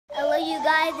you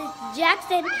guys? It's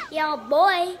Jackson, y'all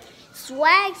boy,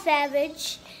 Swag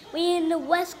Savage. We in the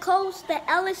West Coast, the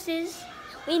Ellises.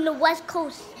 We in the West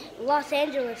Coast, Los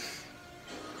Angeles.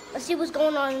 Let's see what's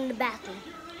going on in the bathroom.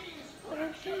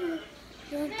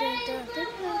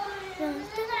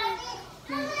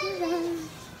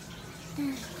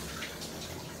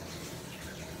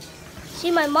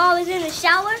 See, my mom is in the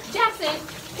shower. Jackson,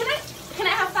 can I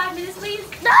have 5 minutes, please?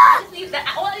 Ah!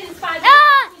 All I need is 5 minutes.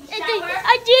 Ah!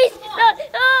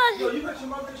 Yo, you got your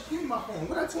mother to my phone.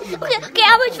 What I tell you about? Okay,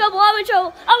 I'm in trouble.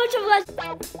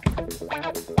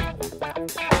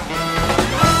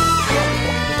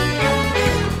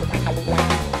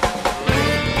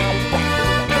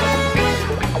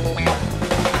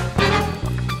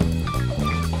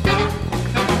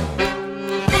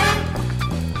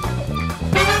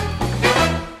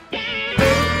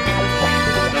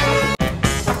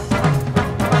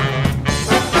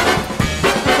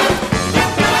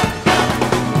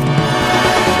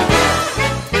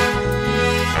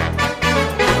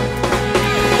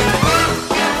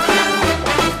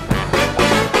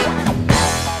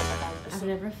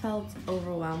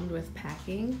 Overwhelmed with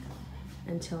packing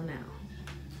until now,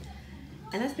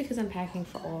 and that's because I'm packing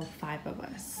for all 5 of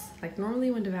us. Like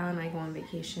normally when Devale and I go on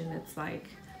vacation, it's like,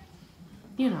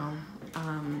 you know,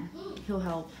 he'll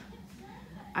help.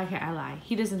 I lie,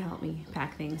 he doesn't help me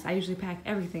pack things. I usually pack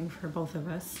everything for both of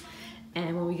us,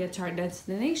 and when we get to our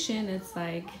destination, it's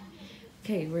like,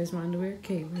 okay, where's my underwear?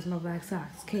 Okay, where's my black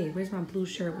socks? Okay, where's my blue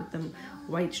shirt with them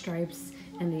white stripes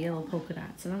and the yellow polka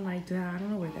dots? And I'm like, Devale, I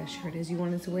don't know where that shirt is. You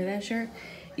wanted to wear that shirt?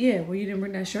 Yeah, well, you didn't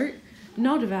bring that shirt?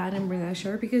 No, Devale, I didn't bring that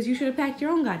shirt because you should have packed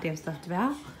your own goddamn stuff,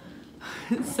 Devale.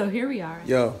 So here we are.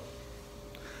 Yo,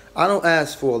 I don't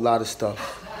ask for a lot of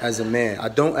stuff as a man. I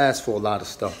don't ask for a lot of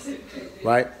stuff,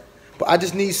 right? But I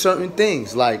just need certain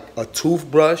things like a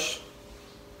toothbrush,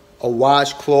 a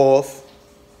washcloth,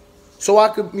 so I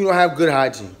could, you know, have good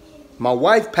hygiene. My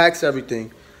wife packs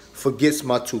everything, forgets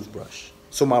my toothbrush.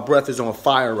 So my breath is on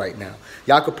fire right now.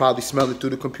 Y'all could probably smell it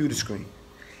through the computer screen.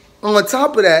 On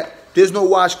top of that, there's no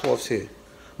washcloths here.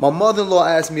 My mother-in-law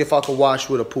asked me if I could wash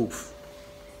with a poof.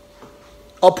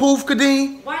 A poof,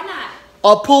 Kadeem? Why not?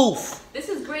 A poof. This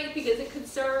is great because it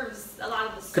conserves a lot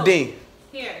of the soap. Kadeem.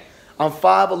 Here. I'm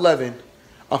 5'11",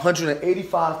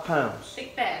 185 pounds.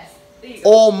 Take fast. There you go.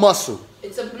 All muscle.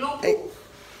 It's a blue poof. Hey.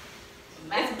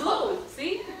 It's blue.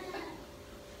 See?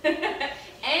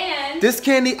 And This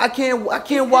candy, I can't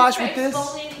wash with this.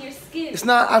 exfoliating your skin. It's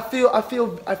not. I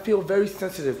feel very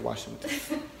sensitive washing with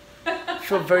this. I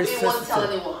feel very We won't tell sensitive.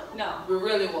 anyone. No. We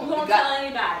really won't. We won't tell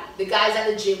anybody. The guys at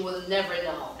the gym will never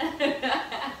know.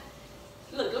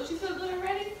 Look, don't you feel good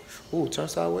already? Ooh, turn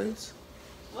sideways.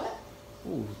 What?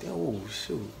 Ooh,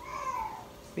 shoot.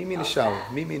 Meet me in the shower.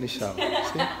 Meet me in the shower.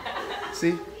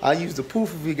 See? I use the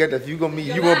poof if we get that. If you gonna meet,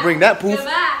 you gonna bring that poof.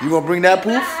 You gonna bring that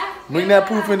poof? Bring that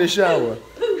poof in the shower.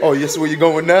 Oh, yes, where you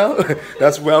going now?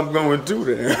 That's where I'm going to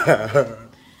then.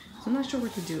 I'm not sure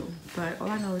what to do, but all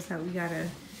I know is that we gotta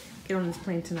get on this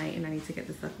plane tonight, and I need to get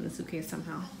this stuff in the suitcase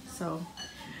somehow. So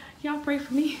y'all pray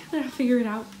for me that I figure it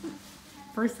out.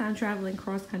 First time traveling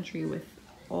cross country with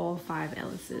all 5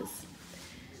 Ellises.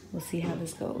 We'll see how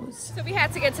this goes. So we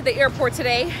had to get to the airport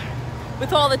today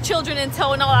with all the children in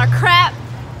tow and all our crap.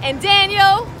 And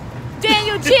Daniel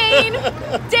Jean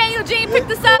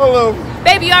picked us up. Hello.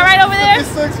 Baby, you all right over there?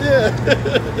 56, yeah.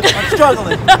 I'm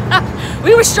struggling.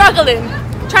 We were struggling,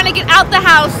 trying to get out the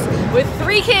house with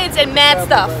 3 kids and mad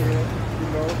stuff.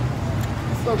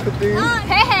 What's up, Kadeem?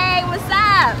 Hey, what's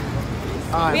up?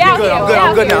 All right, We out here.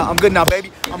 I'm good now. I'm good now,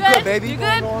 baby. I'm good, baby. You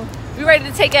good? We ready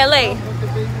to take LA.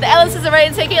 The Ellises are ready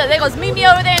to take LA. There goes Mimi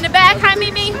over there in the back. Hi,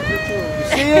 Mimi. You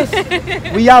see us?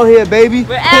 We out here, baby.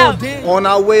 We're out. On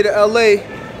our way to LA,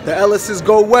 the Ellises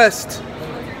go west.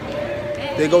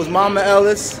 There goes Mama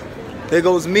Ellis. There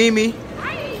goes Mimi.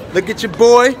 Look at your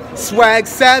boy, Swag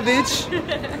Savage.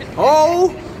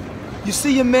 Oh, you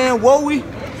see your man Wowie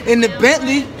in the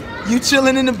Bentley. You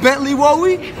chilling in the Bentley,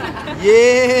 Wowie?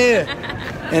 Yeah.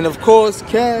 And of course,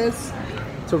 Kaz,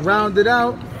 to round it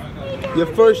out, your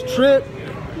first trip.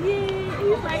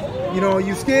 You know,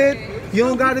 you scared? You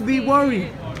don't gotta be worried.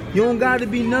 You don't gotta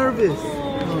be nervous.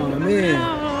 Oh man.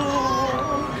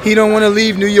 He don't wanna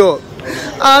leave New York.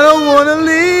 I don't wanna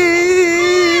leave.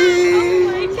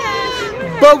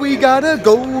 But we gotta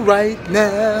go right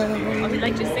now. We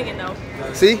like you singing though.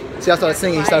 See? See, I started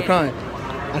singing, he started crying.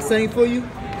 I sang for you.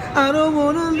 I don't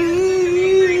wanna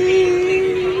leave,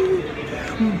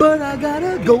 but I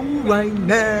gotta go right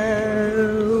now.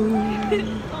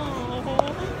 Oh,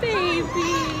 baby,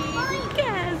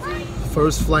 Cassie.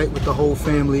 First flight with the whole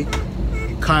family.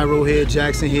 Cairo here,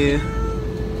 Jackson here.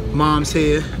 Mom's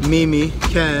here, Mimi,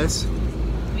 Kaz.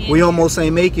 We almost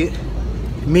ain't make it.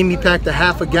 Mimi packed a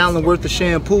half a gallon worth of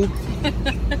shampoo.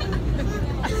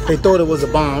 They thought it was a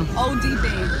bomb. OD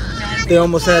babe. They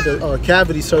almost had a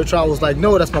cavity search. I was like,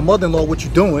 no, that's my mother-in-law, what you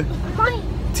doing?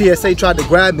 TSA tried to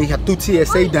grab me. I threw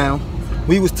TSA down.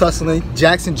 We was tussling.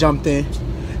 Jackson jumped in.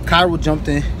 Cairo jumped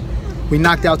in. We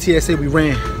knocked out TSA, we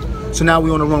ran. So now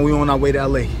we on the run, we on our way to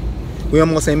LA. We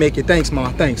almost ain't make it. Thanks,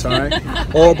 Mom. Thanks, all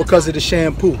right? All because of the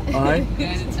shampoo, all right?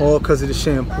 All because of the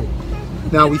shampoo.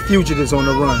 Now we fugitives on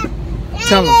the run.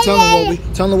 Tell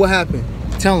them what happened.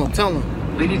 Tell them.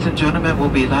 Ladies and gentlemen, we'll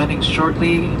be landing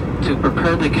shortly to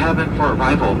prepare the cabin for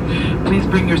arrival. Please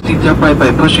bring your seats upright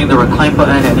by pushing the recline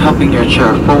button and helping your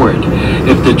chair forward.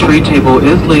 If the tray table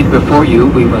is laid before you,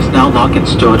 we must now lock and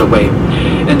stow it away.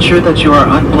 Ensure that you are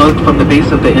unplugged from the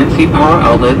base of the NC power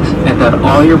outlets and that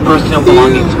all your personal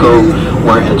belongings go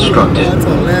where instructed.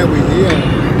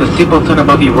 The seatbelt sign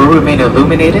above you will remain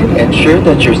illuminated. Ensure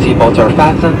that your seatbelts are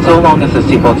fastened so long as the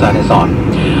seatbelt sign is on.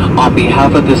 On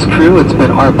behalf of this crew, it's been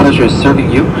our pleasure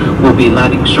serving you. We'll be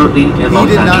landing shortly in Los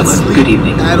Angeles. Good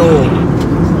evening. At all.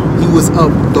 He was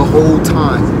up the whole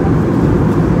time.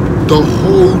 The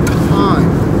whole time.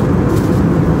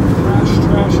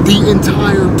 The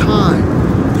entire time.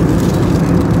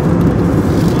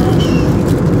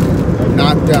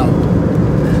 Knocked out.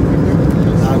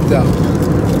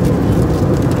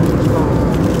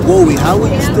 Whoa, how are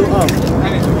you still up?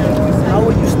 How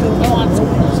are you still up?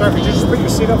 Sir, could you just put your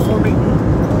seat up for me?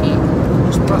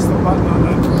 Just press the button on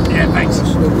that. Yeah, thanks.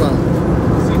 No problem.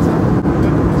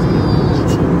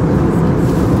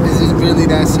 Is this really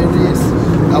that serious?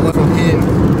 I went from him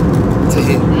to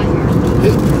him.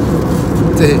 Hit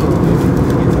to him.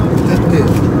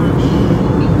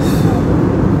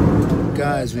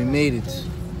 Guys, we made it.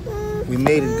 We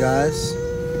made it, guys.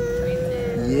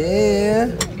 Yeah.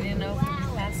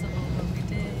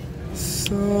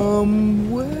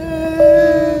 Somewhere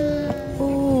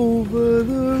over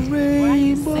the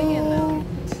rainbow,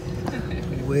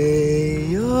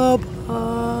 way up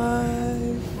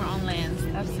high. We're on land.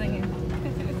 Stop singing.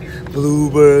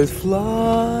 Bluebirds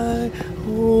fly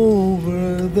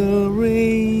over the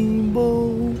rainbow.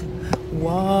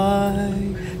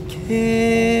 Why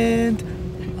can't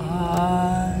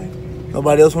I?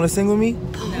 Nobody else want to sing with me?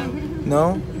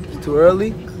 No? It's too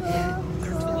early?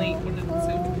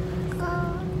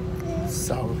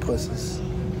 Sour pusses.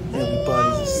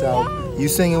 Everybody's a sour. You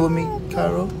singing with me,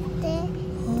 Cairo?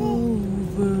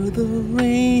 Over the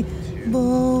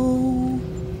rainbow.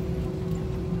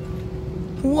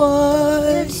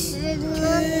 Why can't I?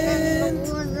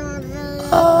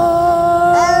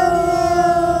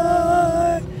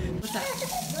 What's up?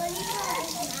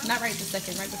 Not right this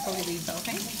second, right before we leave though,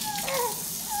 okay?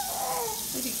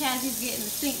 Look at Cassie's getting the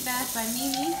stink bath by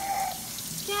Mimi.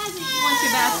 Cassie, you want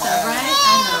your bathtub, right? I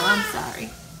know, I'm sorry.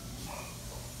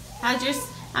 How'd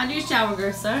your shower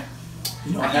go, sir?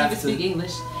 You know, I can't even speak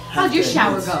English. How'd your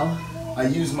shower go? I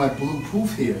used my blue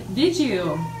proof here. Did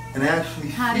you? And I actually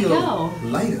How'd it feel go?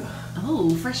 lighter. Oh,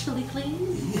 freshly clean?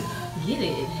 Yeah. Get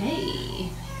it, hey.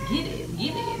 Get it,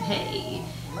 hey.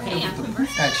 Lighter Hey, with the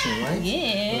proof action, right?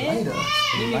 Yeah. Lighter.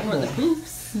 Maybe for the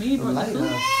poops. Maybe for the Lighter.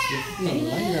 poops. Hey.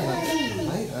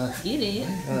 Lighter. Get it.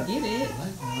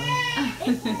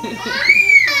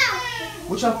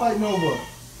 What y'all fighting over?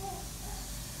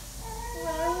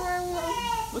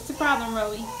 What's the problem,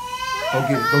 Rowie? Go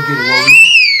get it, Wally.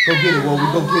 Go get it,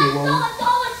 Wally.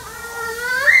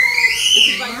 This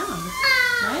is right now,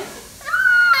 right?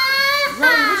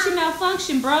 Rowie, what's your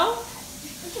malfunction, bro?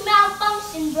 What's your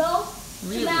malfunction, bro? What's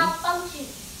Really? your malfunction?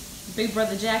 Big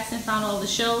brother Jackson found all the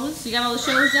shows. You got all the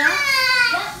shows out?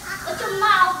 Yep. What's your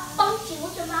malfunction? You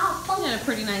got a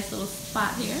pretty nice little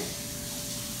spot here.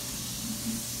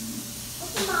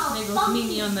 What's your There goes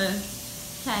Mimi on the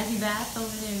Cassie bath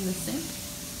over there in the sink.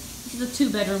 This is a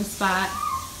 2-bedroom spot.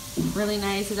 Really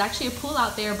nice. There's actually a pool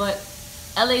out there, but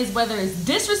LA's weather is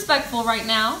disrespectful right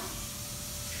now.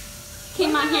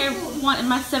 Came out here wanting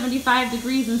my 75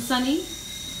 degrees and sunny.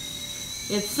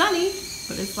 It's sunny,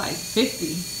 but it's like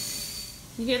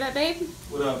 50. You hear that, babe?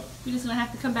 What up? We're just gonna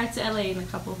have to come back to LA in a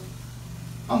couple.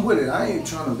 I'm with it. I ain't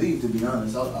trying to leave, to be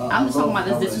honest. I'm just talking about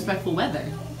this disrespectful weather.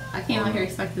 I came out here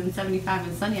expecting 75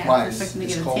 and sunny. I Why? was expecting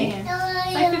to It's get a cold? tan.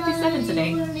 It's like 57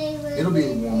 today. It'll be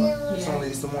warmer. It's Yeah. only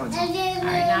the morning.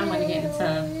 Alright, now I'm gonna get in the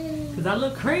tub. Cause I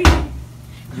look crazy.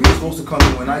 You were supposed to come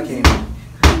in when I came in.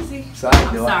 Crazy. So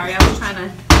I'm sorry, I was trying to.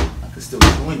 I could still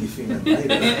join you feeling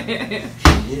later. I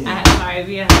Yeah. had 5,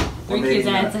 yeah. 3 maybe kids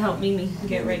I had not. to help Mimi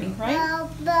get ready, right?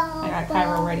 I got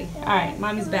Cairo ready. Alright,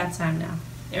 mommy's bath time now.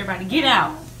 Everybody get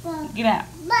out. Get out.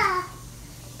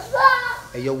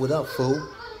 Hey, yo, what up, fool?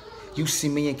 You see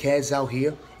me and Kaz out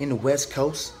here in the West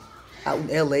Coast, out in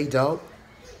LA, dog,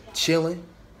 chilling.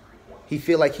 He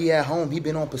feel like he at home. He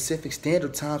been on Pacific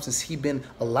Standard Time since he been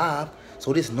alive,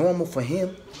 so this normal for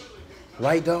him.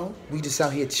 Right, dog? We just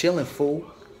out here chilling, fool.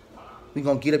 We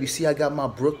gonna get up. You see I got my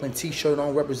Brooklyn t-shirt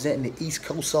on representing the East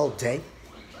Coast all day.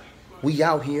 We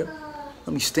out here.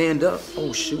 Let me stand up.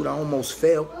 Oh, shoot, I almost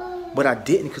fell. But I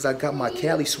didn't because I got my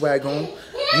Cali swag on.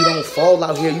 You don't fall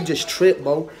out here. You just trip,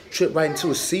 bro. Trip right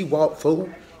into a C-walk, fool.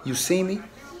 You see me?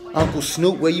 Uncle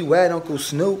Snoop, where you at, Uncle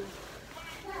Snoop?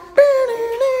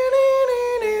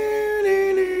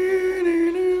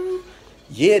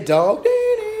 Yeah, dog.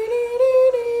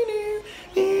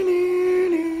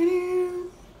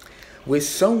 With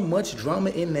so much drama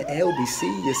in the LBC,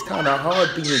 it's kind of hard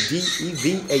being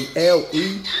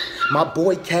Devale. My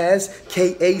boy Kaz,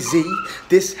 K-A-Z.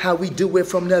 This how we do it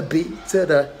from the B to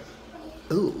the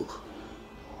ooh.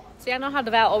 See, I know how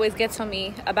Devale always gets on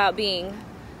me about being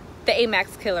the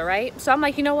Amex killer, right? So I'm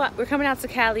like, you know what? We're coming out to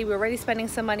Cali. We're already spending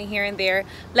some money here and there.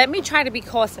 Let me try to be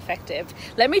cost effective.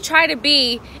 Let me try to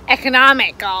be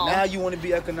economical. Now you want to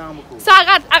be economical. So I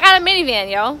got a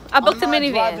minivan, yo. I booked a minivan.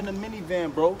 I'm not driving a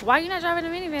minivan, bro. Why are you not driving a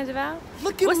minivan, Devale?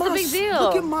 Look at What's the big deal?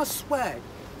 Look at my swag.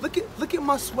 Look at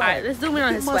my swag. All right, let's zoom in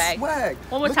on his swag.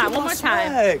 One more time.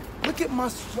 Look at my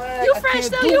swag. You fresh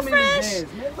though, you fresh.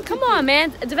 Come on,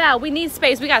 man. Devale, we need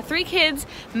space. We got 3 kids,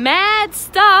 mad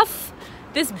stuff.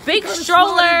 This big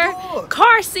stroller,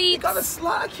 car seats. You gotta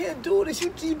slide. I can't do this. You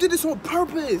did this on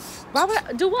purpose. Why would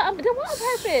I do what on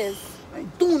purpose? I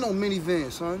ain't doing no minivan,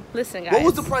 son. Listen, guys. What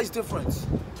was the price difference?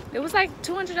 It was like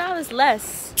 $200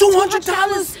 less.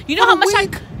 $200? You know how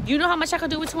much I could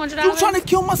do with $200? You trying to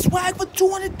kill my swag for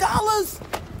 $200?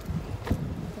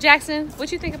 Jackson, what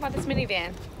you think about this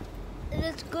minivan? It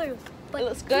looks good. But It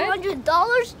looks good?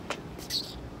 $200?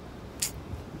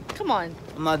 Come on.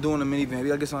 I'm not doing a minivan. We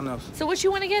gotta get something else. So what you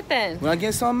want to get then? We gotta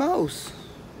get something else.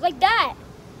 Like that.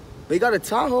 They got a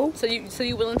Tahoe. So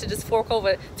you willing to just fork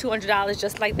over $200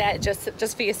 just like that,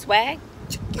 just for your swag?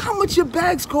 How much your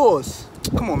bags cost?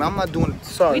 Come on, man. I'm not doing it.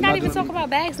 Sorry. We're not even talking about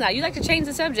bags now. You like to change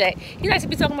the subject. You like to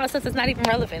be talking about stuff that's not even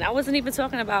relevant. I wasn't even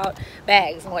talking about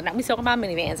bags and whatnot. We talking about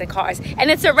minivans and cars. And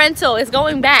it's a rental. It's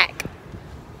going back.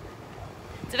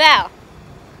 Devale,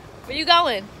 where you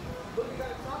going?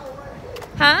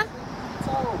 Huh?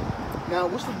 Now,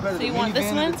 what's the better? So you want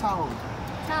this one? Tahoe?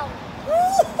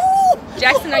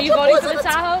 Jackson, are you voting for the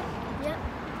Tahoe? Yep.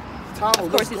 Tahoe.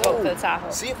 Of course he's voting for the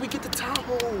Tahoe. See if we get the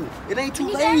Tahoe. It ain't too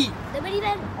Minivan? late. The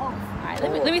minivan? Oh. All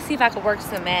right, let me see if I can work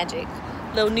some magic.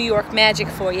 Little New York magic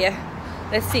for you.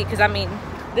 Let's see, because I mean,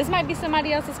 this might be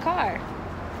somebody else's car.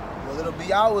 Well, it'll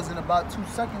be ours in about 2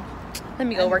 seconds. Let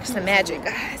me go work some magic,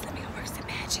 guys. Let me go work some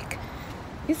magic.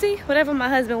 You see, whatever my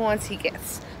husband wants, he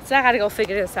gets. So I gotta go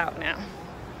figure this out now.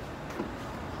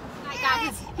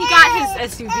 He got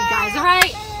his SUV, guys, all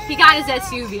right? He got his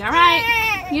SUV, all right?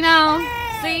 You know,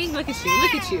 see? Look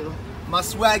at you. My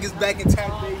swag is back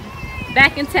intact, baby.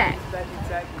 Back intact. Back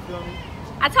intact, you feel me?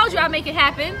 I told you I'd make it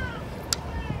happen.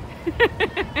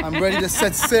 I'm ready to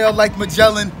set sail like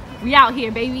Magellan. We out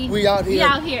here, baby. We out here. We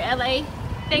out here, LA.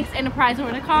 Thanks, Enterprise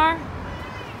Over the Car.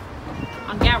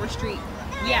 On Gower Street.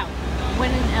 We out. When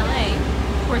in LA,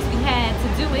 of course, we had to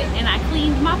do it, and I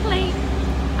cleaned my plate.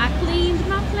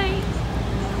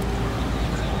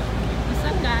 What's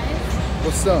up, guys?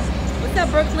 What's up? What's up,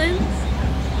 Brooklyn?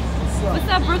 What's up? What's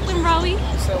up, Brooklyn Rowie?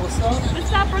 What's up?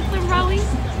 What's up, Brooklyn Rowie?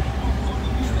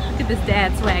 Look at this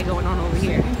dad swag going on over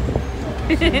here.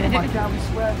 My Cali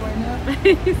swag right now.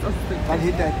 He's so stupid. I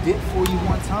hit that dip for you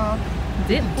one time.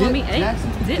 Dip for me, hey.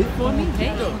 Jackson, Dip for me,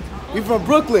 hey. We from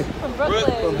Brooklyn. From Brooklyn.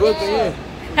 From Brooklyn, yeah.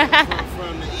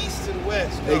 From the east to the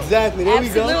west. Go. Exactly. There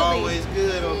Absolutely. we go. Always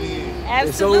good over here.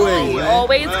 Absolutely.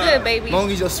 Always good, baby.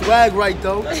 Long as your swag right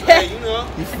though. Hey, you know.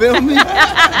 You feel me? You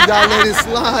gotta let it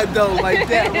slide though, like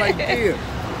that right there.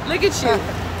 Look at you.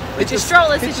 With your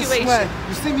stroller situation.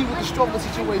 You see me with the stroller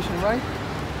situation, right?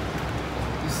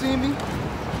 You see me?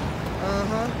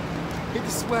 Hit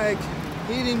the swag.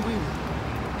 Hit him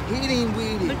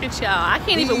with it. Look at y'all. I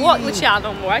can't even walk with y'all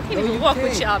no more. I can't even walk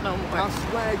with y'all no more. My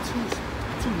swag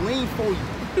too lean for you.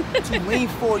 Too lean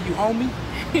for you, homie.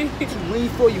 Too lean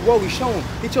for you. Whoa, show him.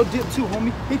 Hit your dip too,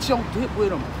 homie. Hit your dip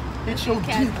with him. Hit your dip.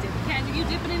 Kaz, you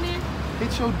dipping in there?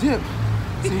 Hit your dip.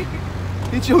 See?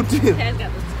 Hit your dip. Kaz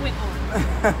got the squint on.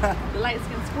 The light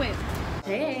skin squint.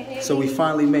 Hey. So we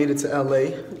finally made it to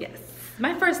LA. Yes.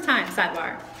 My first time,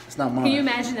 sidebar. It's not mine. Can you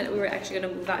imagine that we were actually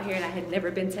going to move out here and I had never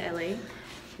been to LA?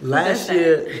 Last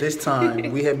year, this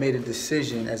time, we had made a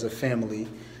decision as a family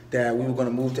that we were going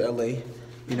to move to LA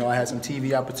You know, I had some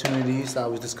TV opportunities. I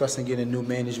was discussing getting new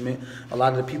management. A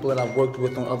lot of the people that I've worked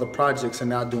with on other projects are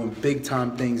now doing big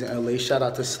time things in LA. Shout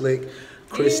out to Slick,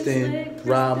 Kristen,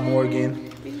 Rob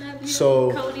Morgan.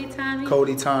 So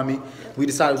Cody, Tommy. We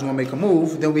decided we was gonna make a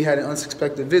move. Then we had an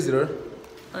unexpected visitor.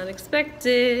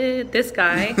 Unexpected. This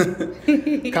guy.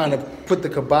 Kind of put the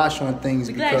kibosh on things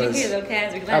because glad you're here, though,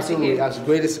 Kaz. We're glad absolutely, you're here.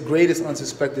 absolutely, greatest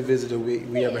unsuspected visitor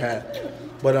we ever had.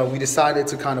 But we decided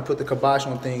to kind of put the kibosh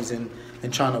on things and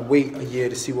trying to wait a year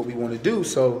to see what we want to do.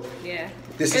 So yeah,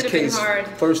 this is Kay's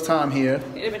first time here.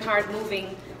 It'd have been hard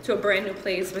moving to a brand new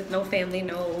place with no family,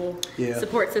 no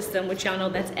support system, which y'all know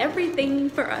that's everything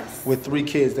for us. With 3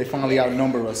 kids, they finally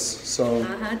outnumber us. So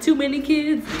too many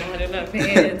kids, not enough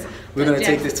hands. We're gonna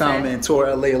take this time and tour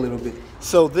LA a little bit.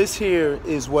 So this here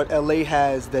is what LA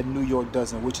has that New York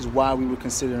doesn't, which is why we were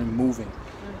considering moving.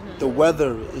 The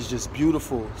weather is just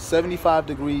beautiful. 75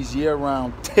 degrees year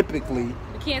round, typically.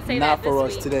 We can't say not that for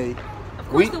this us week. today. Of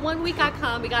course, the 1 week I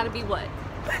come, we gotta be what?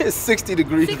 It's 60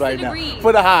 degrees 60 right degrees. now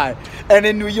for the high. And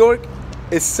in New York,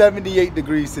 it's 78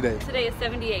 degrees today. Today is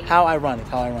 78. How ironic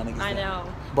is I that? know.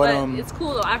 But it's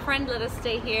cool though. Our friend let us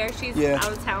stay here. She's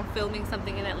out of town filming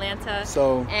something in Atlanta.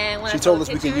 So and when she I told saw us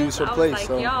we pictures, could use her I place. Was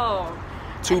like,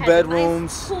 so yo, 2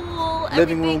 bedrooms, nice pool,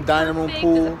 living room, dining room, perfect.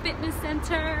 pool. There's a fitness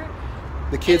center.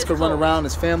 The kids could run around.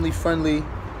 It's family friendly.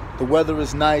 The weather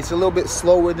is nice. A little bit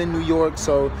slower than New York.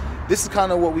 So this is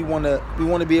kind of what we want to. We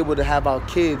want to be able to have our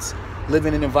kids live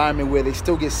in an environment where they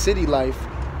still get city life,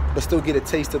 but still get a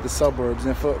taste of the suburbs.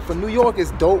 And for New York,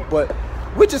 it's dope, but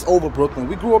we're just over Brooklyn.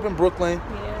 We grew up in Brooklyn.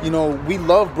 You know, we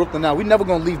love Brooklyn now. We're never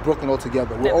going to leave Brooklyn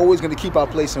altogether. We're always going to keep our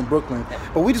place in Brooklyn.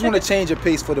 But we just want to change the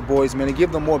pace for the boys, man, and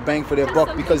give them more bang for their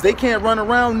buck because they can't run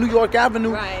around New York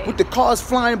Avenue with the cars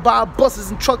flying by, buses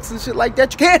and trucks and shit like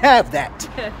that. You can't have that.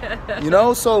 You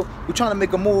know? So we're trying to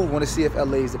make a move. Want to see if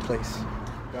LA is the place.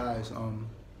 Guys,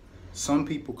 some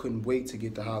people couldn't wait to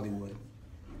get to Hollywood.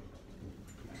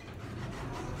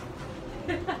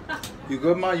 You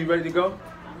good, Ma? You ready to go?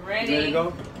 Ready. You ready to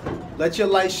go? Let your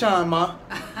light shine, Ma.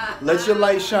 Let your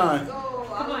light shine.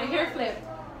 Come on, hair flip.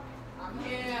 I'm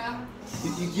here.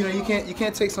 You know you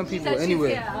can't take some people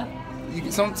anywhere.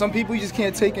 Some people you just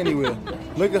can't take anywhere.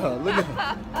 Look at her. Look at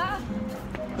her.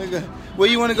 Look at her. Where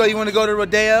you want to go? You want to go to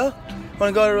Rodeo?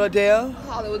 Want to go to Rodeo?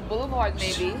 Hollywood Boulevard,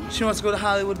 maybe. She wants to go to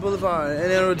Hollywood Boulevard and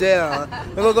then Rodeo.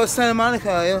 We're gonna go to Santa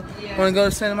Monica. Yeah. Want to go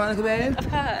to Santa Monica, babe?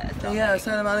 Yeah,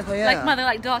 Santa Monica. Yeah. Like mother,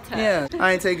 like daughter. Yeah,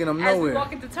 I ain't taking them nowhere. As we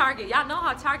walk into Target, y'all know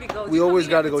how Target goes. We always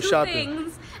got to go shopping.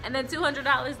 Things, and then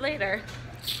 $200 later.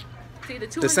 See,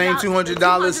 the same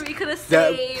 $200 we could have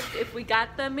saved if we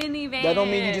got the minivan. That don't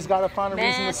mean you just gotta find a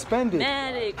reason to spend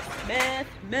it.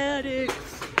 Mathematics.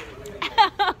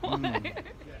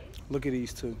 Look at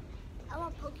these two.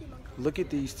 Look at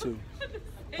these two.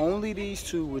 Only these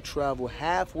two would travel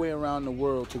halfway around the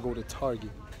world to go to Target.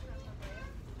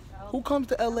 Who comes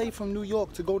to LA from New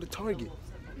York to go to Target?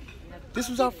 This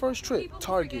was our first trip,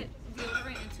 Target. Deodorant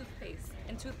and toothpaste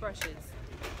and toothbrushes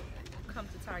come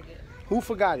to Target. Who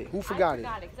forgot it? Who forgot it?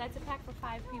 I forgot it because I had to pack for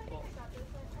 5 people.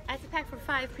 I had to pack for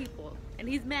 5 people, and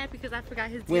he's mad because I forgot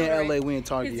his deodorant. We in LA, we in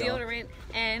Target, his y'all. deodorant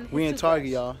and his We in toothbrush. Target,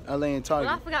 y'all. LA in Target.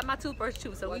 Well, I forgot my toothbrush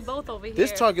too, so we both over here.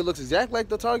 This Target looks exactly like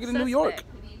the Target in New York.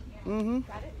 And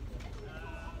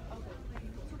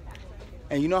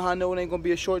you know how I know it ain't gonna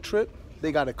be a short trip?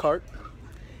 They got a cart.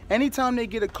 Anytime they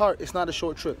get a cart, it's not a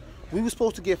short trip. We were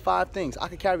supposed to get 5 things. I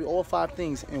could carry all 5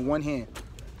 things in one hand,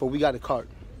 but we got a cart.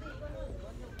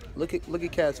 Look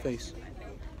at Kat's face.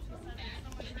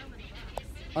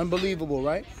 Unbelievable,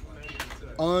 right?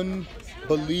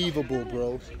 Unbelievable,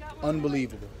 bro.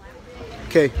 Unbelievable.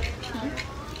 Okay.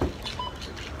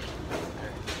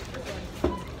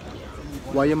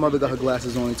 Why your mother got her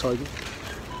glasses on in Target?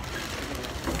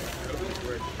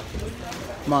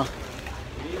 Ma,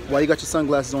 why you got your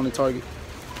sunglasses on in Target?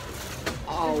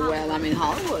 Oh, well, I'm in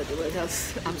Hollywood.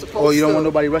 Because I'm supposed to. Oh, you don't want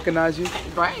nobody to recognize you?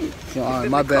 Right. No, all right,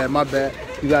 my bad, my bad.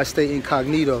 You gotta stay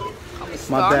incognito.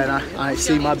 My bad, I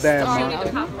see, my bad,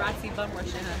 Ma.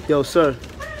 Yo, sir,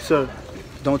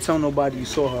 don't tell nobody you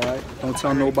saw her, all right? Don't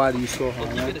tell nobody you saw her,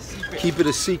 all right? Keep it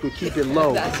a secret, keep it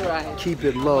low. That's right. Keep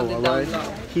it low, all right?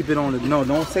 Keep it on the, no,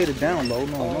 don't say the down low.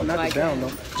 No, not the down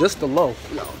low. Just the low.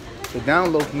 The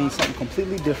down low means something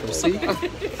completely different. See?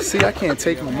 See, I can't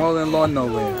take my mother-in-law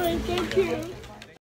nowhere. Thank you.